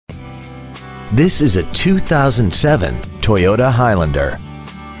This is a 2007 Toyota Highlander.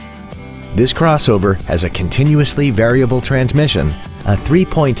 This crossover has a continuously variable transmission, a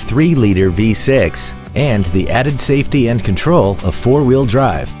 3.3-liter V6, and the added safety and control of four-wheel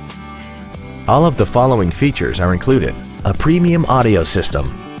drive. All of the following features are included: a premium audio system,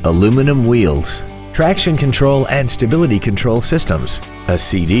 aluminum wheels, traction control and stability control systems, a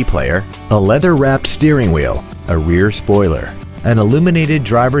CD player, a leather-wrapped steering wheel, a rear spoiler, an illuminated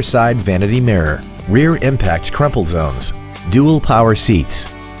driver's side vanity mirror, rear impact crumple zones, dual power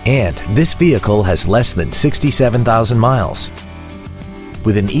seats, and this vehicle has less than 67,000 miles.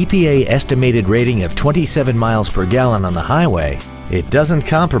 With an EPA estimated rating of 27 miles per gallon on the highway, it doesn't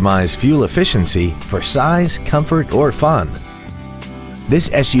compromise fuel efficiency for size, comfort, or fun. This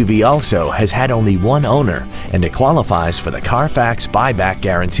SUV also has had only one owner, and it qualifies for the Carfax buyback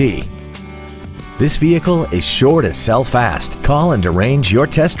guarantee. This vehicle is sure to sell fast. Call and arrange your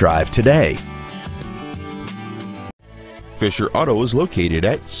test drive today. Fisher Auto is located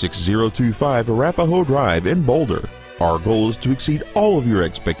at 6025 Arapahoe Drive in Boulder. Our goal is to exceed all of your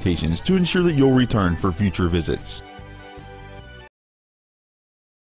expectations to ensure that you'll return for future visits.